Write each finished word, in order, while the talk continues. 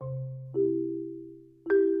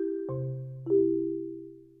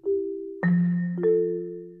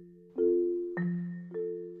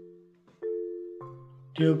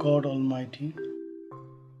Dear God Almighty,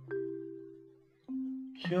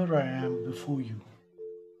 here I am before you,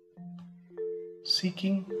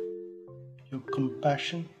 seeking your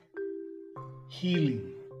compassion,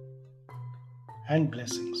 healing, and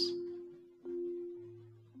blessings.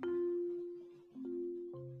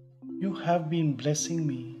 You have been blessing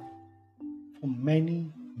me for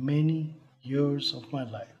many, many years of my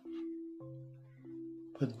life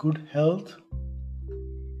with good health,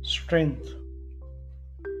 strength,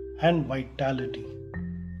 and vitality.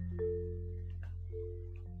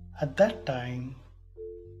 At that time,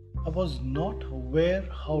 I was not aware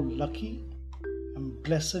how lucky and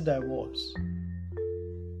blessed I was.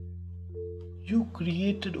 You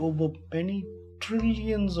created over many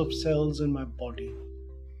trillions of cells in my body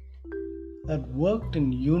that worked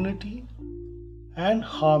in unity and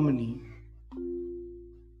harmony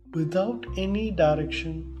without any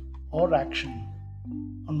direction or action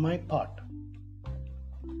on my part.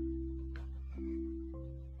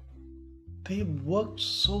 They worked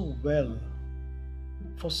so well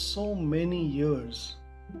for so many years,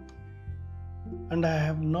 and I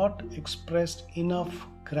have not expressed enough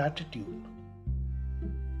gratitude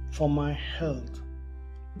for my health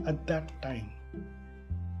at that time.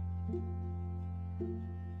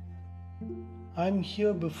 I'm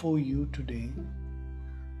here before you today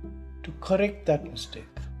to correct that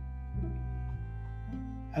mistake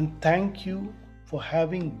and thank you for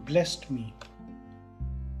having blessed me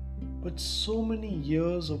with so many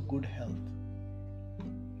years of good health.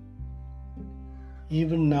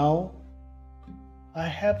 Even now, I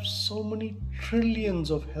have so many trillions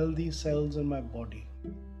of healthy cells in my body,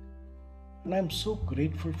 and I'm so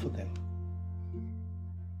grateful for them.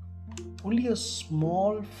 Only a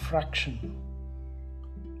small fraction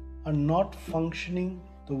are not functioning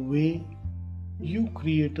the way you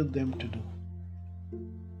created them to do.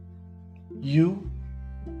 You,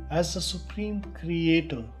 as the Supreme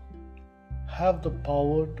Creator, have the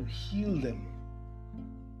power to heal them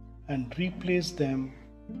and replace them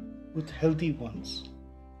with healthy ones.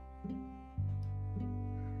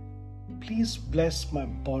 Please bless my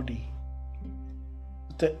body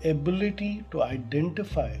with the ability to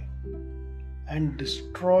identify and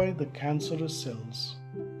destroy the cancerous cells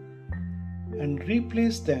and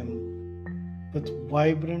replace them with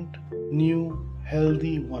vibrant, new,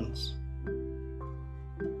 healthy ones.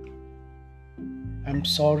 I'm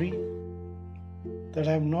sorry that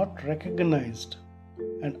I have not recognized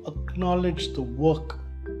and acknowledged the work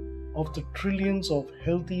of the trillions of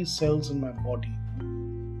healthy cells in my body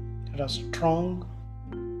that are strong,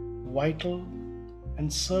 vital,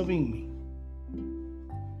 and serving me.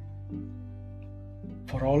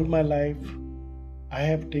 For all my life, I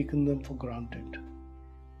have taken them for granted.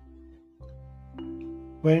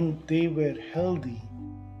 When they were healthy,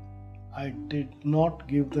 I did not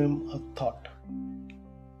give them a thought.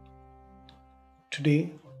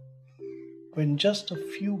 Today, when just a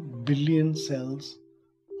few billion cells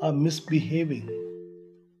are misbehaving,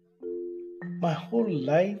 my whole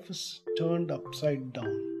life is turned upside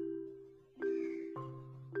down.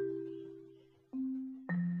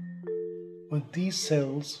 When these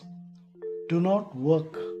cells do not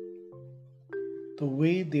work the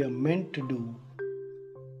way they are meant to do,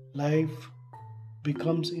 life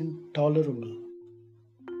becomes intolerable.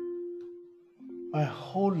 My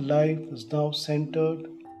whole life is now centered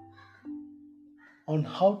on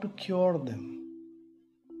how to cure them.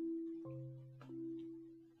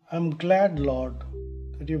 I'm glad, Lord,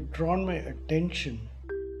 that you've drawn my attention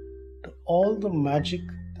to all the magic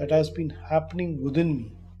that has been happening within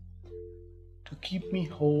me to keep me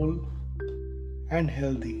whole and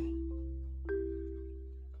healthy.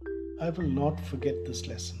 I will not forget this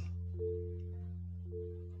lesson.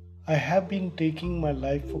 I have been taking my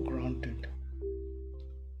life for granted.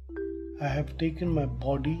 I have taken my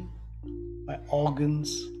body, my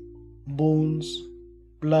organs, bones,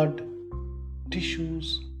 blood,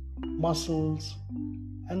 tissues, muscles,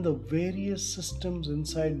 and the various systems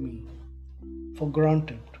inside me for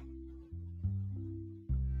granted.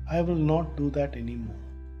 I will not do that anymore.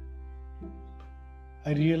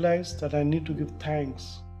 I realize that I need to give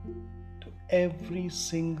thanks to every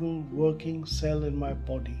single working cell in my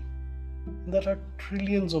body. And there are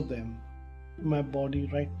trillions of them in my body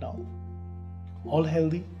right now, all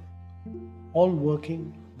healthy, all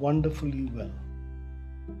working wonderfully well.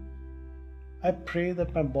 I pray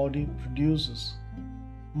that my body produces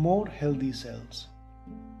more healthy cells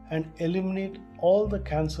and eliminate all the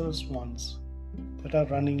cancerous ones that are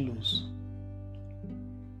running loose.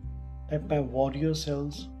 Let my warrior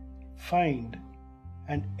cells find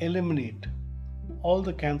and eliminate all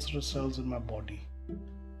the cancerous cells in my body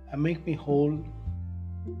and make me whole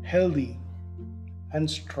healthy, and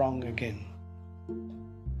strong again.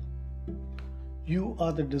 You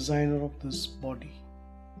are the designer of this body.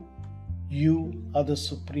 You are the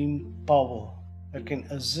supreme power that can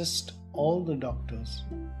assist all the doctors,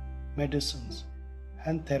 medicines,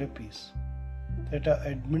 and therapies that are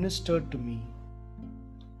administered to me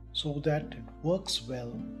so that it works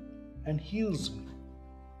well and heals me.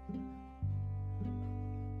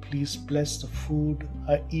 Please bless the food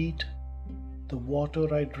I eat, the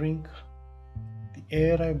water I drink, the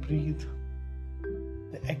air I breathe,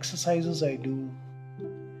 the exercises I do,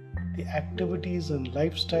 the activities and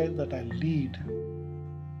lifestyle that I lead,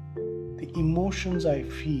 the emotions I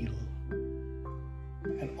feel,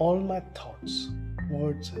 and all my thoughts,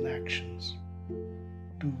 words, and actions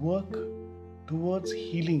to work towards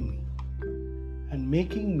healing me and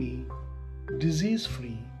making me disease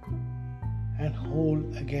free and whole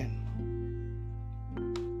again.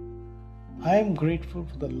 I am grateful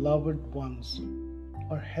for the loved ones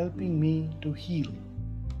for helping me to heal.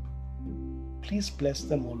 Please bless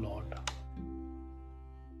them, O Lord.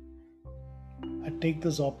 I take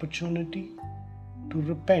this opportunity to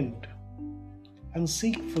repent and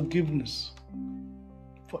seek forgiveness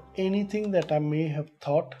for anything that I may have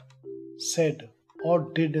thought, said,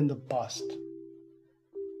 or did in the past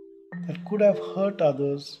that could have hurt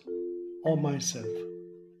others or myself.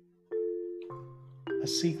 I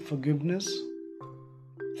seek forgiveness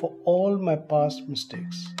for all my past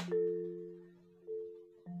mistakes.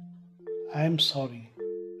 I am sorry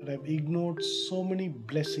that I've ignored so many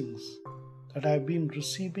blessings that I've been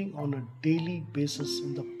receiving on a daily basis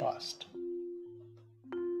in the past.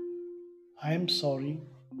 I am sorry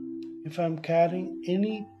if I'm carrying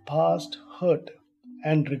any past hurt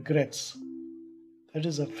and regrets that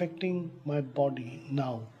is affecting my body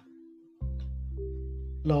now.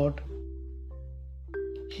 Lord,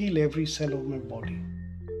 heal every cell of my body.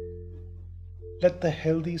 Let the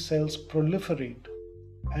healthy cells proliferate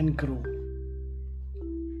and grow.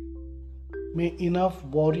 May enough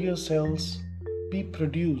warrior cells be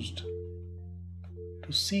produced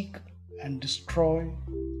to seek and destroy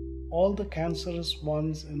all the cancerous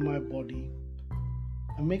ones in my body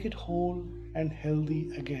and make it whole and healthy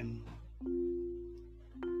again.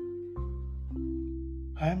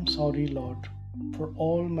 I am sorry, Lord, for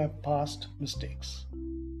all my past mistakes.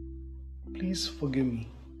 Please forgive me.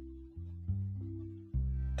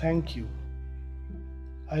 Thank you.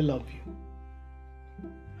 I love you.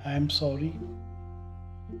 I am sorry.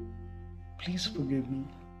 Please forgive me.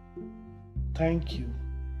 Thank you.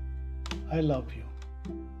 I love you.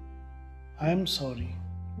 I am sorry.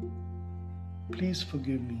 Please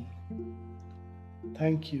forgive me.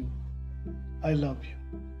 Thank you. I love you.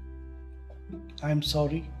 I am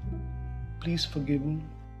sorry. Please forgive me.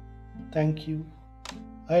 Thank you.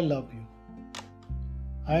 I love you.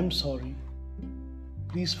 I am sorry.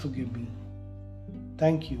 Please forgive me.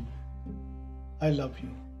 Thank you. I love you.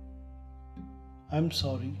 I am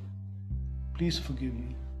sorry. Please forgive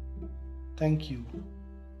me. Thank you.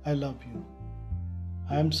 I love you.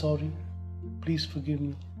 I am sorry. Please forgive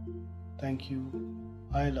me. Thank you.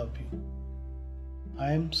 I love you.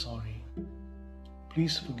 I am sorry.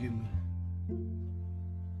 Please forgive me.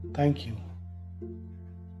 Thank you.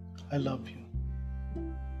 I love you.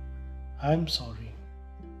 I am sorry.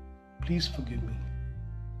 Please forgive me.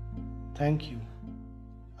 Thank you.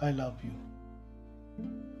 I love you.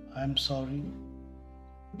 I am sorry.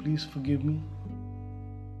 Please forgive me.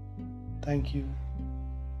 Thank you.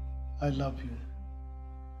 I love you.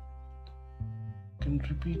 You can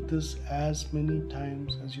repeat this as many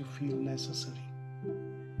times as you feel necessary.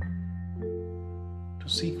 To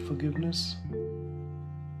seek forgiveness,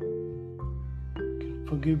 you can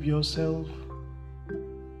forgive yourself.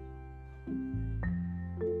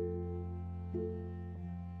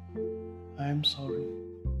 I am sorry.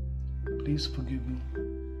 Please forgive me.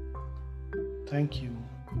 Thank you.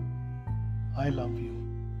 I love you.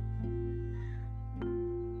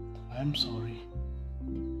 I am sorry.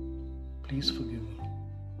 Please forgive me.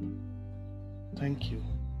 Thank you.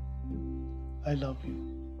 I love you.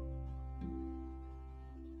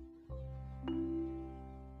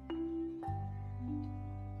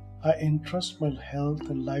 I entrust my health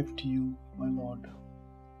and life to you, my Lord.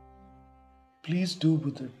 Please do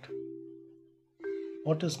with it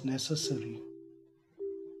what is necessary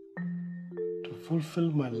to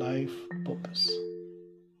fulfill my life purpose.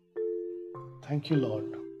 Thank you,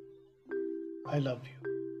 Lord. I love you.